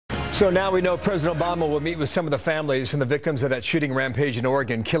So now we know President Obama will meet with some of the families from the victims of that shooting rampage in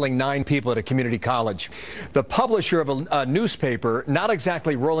Oregon, killing 9 people at a community college. The publisher of a newspaper not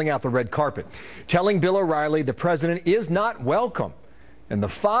exactly rolling out the red carpet, telling Bill O'Reilly the president is not welcome. And the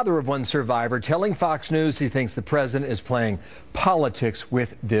father of one survivor telling Fox News he thinks the president is playing politics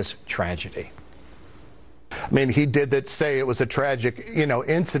with this tragedy. I mean, he did say it was a tragic,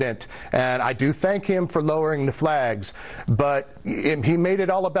 incident, and I do thank him for lowering the flags, but he made it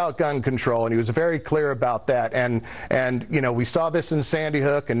all about gun control, and he was very clear about that. And we saw this in Sandy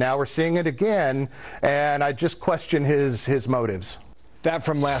Hook, and now we're seeing it again, and I just question his motives. That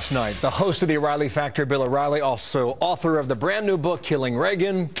from last night. The host of the O'Reilly Factor, Bill O'Reilly, also author of the brand new book, Killing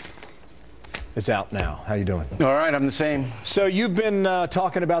Reagan, is out now. How you doing? All right, I'm the same. So you've been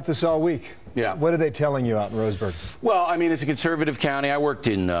talking about this all week. Yeah. What are they telling you out in Roseburg? Well, I mean, it's a conservative county. I worked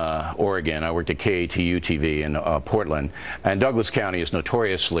in Oregon. I worked at KATU-TV in Portland. And Douglas County is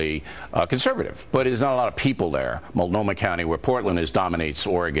notoriously conservative, but there's not a lot of people there. Multnomah County, where Portland is, dominates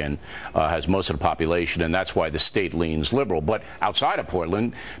Oregon, has most of the population, and that's why the state leans liberal. But outside of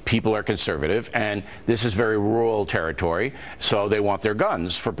Portland, people are conservative, and this is very rural territory, so they want their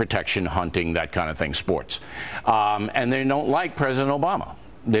guns for protection, hunting, that kind of thing, sports. And they don't like President Obama.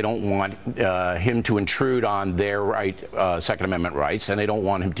 They don't want him to intrude on their Second Amendment rights, and they don't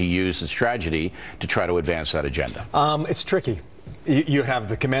want him to use this tragedy to try to advance that agenda. It's tricky. You have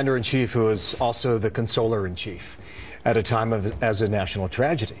the commander-in-chief who is also the consoler-in-chief at a time as a national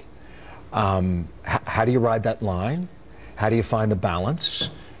tragedy. How do you ride that line? How do you find the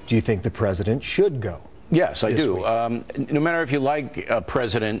balance? Do you think the president should go? Yes, I do. No matter if you like a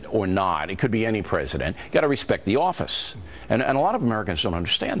president or not, it could be any president, you got to respect the office. And a lot of Americans don't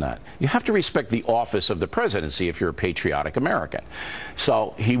understand that. You have to respect the office of the presidency if you're a patriotic American.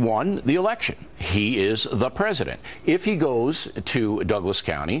 So he won the election. He is the president. If he goes to Douglas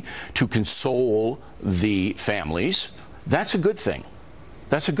County to console the families, that's a good thing.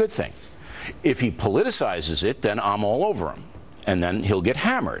 That's a good thing. If he politicizes it, then I'm all over him. And then he'll get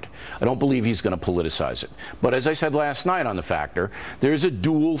hammered. I don't believe he's going to politicize it. But as I said last night on The Factor, there's a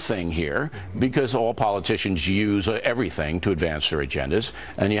dual thing here, because all politicians use everything to advance their agendas,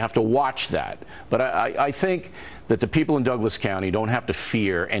 and you have to watch that. But I think that the people in Douglas County don't have to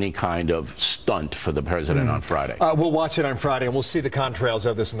fear any kind of stunt for the president on Friday. We'll watch it on Friday, and we'll see the contrails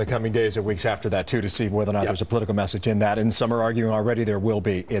of this in the coming days or weeks after that, too, to see whether or not there's a political message in that. And some are arguing already there will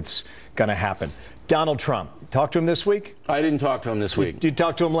be. It's going to happen. Donald Trump, talked to him this week? I didn't talk to him this week. Did you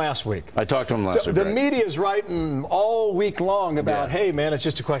talk to him last week? I talked to him last week. The media is writing all week long about, hey, man, it's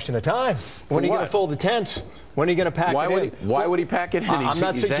just a question of time. When are you going to fold the tent? When are you going to pack it in? Why would he pack it in? I'm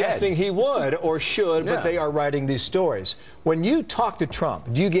not suggesting he would or should, but they are writing these stories. When you talk to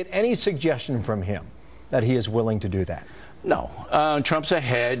Trump, do you get any suggestion from him that he is willing to do that? No. Trump's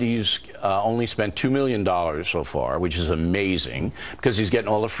ahead. He's only spent $2 million so far, which is amazing, because he's getting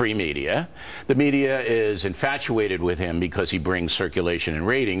all the free media. The media is infatuated with him because he brings circulation and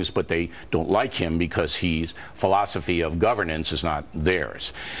ratings, but they don't like him because his philosophy of governance is not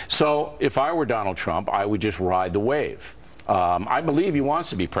theirs. So if I were Donald Trump, I would just ride the wave. I believe he wants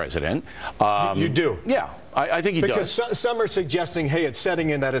to be president. You do? Yeah, I think he does. Because some are suggesting, hey, it's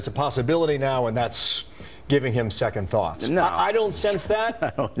setting in that it's a possibility now, and that's giving him second thoughts. No. I don't sense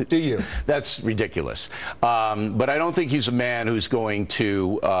that. Do you? That's ridiculous. But I don't think he's a man who's going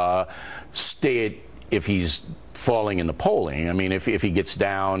to stay if he's falling in the polling. I mean, if he gets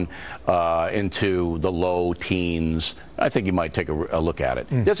down into the low teens, I think he might take a look at it.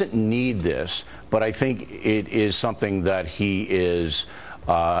 He doesn't need this, but I think it is something that he is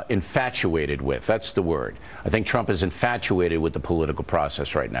infatuated with. That's the word. I think Trump is infatuated with the political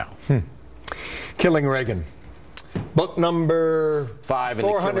process right now. Killing Reagan. Book number 5 in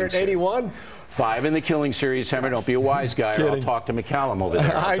 481. 5 in the Killing series. Hammer, don't be a wise guy, or I'll talk to McCallum over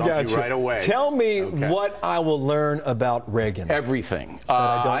there. I got you right away. Tell me what I will learn about Reagan. Everything.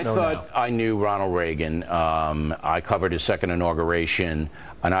 I thought I knew Ronald Reagan. I covered his second inauguration,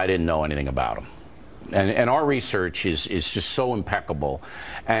 and I didn't know anything about him. And our research is just so impeccable.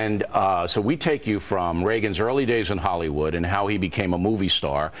 And so we take you from Reagan's early days in Hollywood and how he became a movie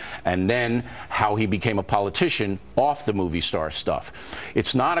star, and then how he became a politician off the movie star stuff.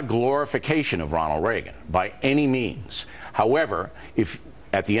 It's not a glorification of Ronald Reagan by any means. However, if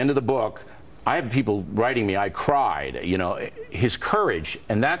at the end of the book, I have people writing me, I cried, his courage,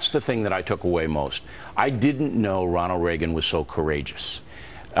 and that's the thing that I took away most. I didn't know Ronald Reagan was so courageous.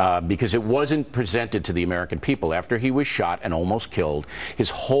 because it wasn't presented to the American people. After he was shot and almost killed, his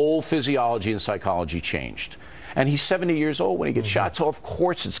whole physiology and psychology changed. And he's 70 years old when he gets shot, so of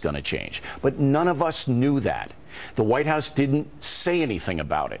course it's going to change. But none of us knew that. The White House didn't say anything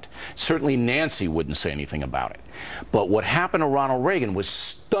about it. Certainly Nancy wouldn't say anything about it. But what happened to Ronald Reagan was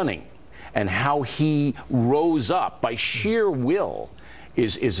stunning, and how he rose up by sheer will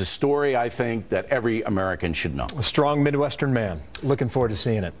is a story, I think, that every American should know. A strong Midwestern man. Looking forward to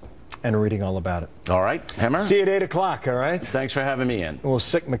seeing it and reading all about it. All right, Hemmer? See you at 8 o'clock, all right? Thanks for having me in. We'll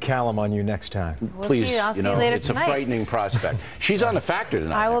sick McCallum on you next time. Please, I'll see you later it's tonight. a frightening prospect. She's on the Factor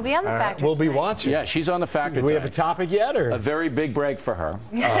tonight. I will be on the Factor We'll be tonight. watching. Yeah, she's on the Factor Do we have tonight. a topic yet? Or? A very big break for her.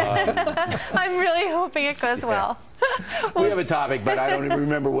 I'm really hoping it goes well. We have a topic, but I don't even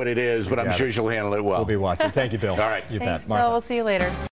remember what it is, but I'm sure she'll handle it well. We'll be watching. Thank you, Bill. All right. You Thanks, bet. Bill. Martha. We'll see you later.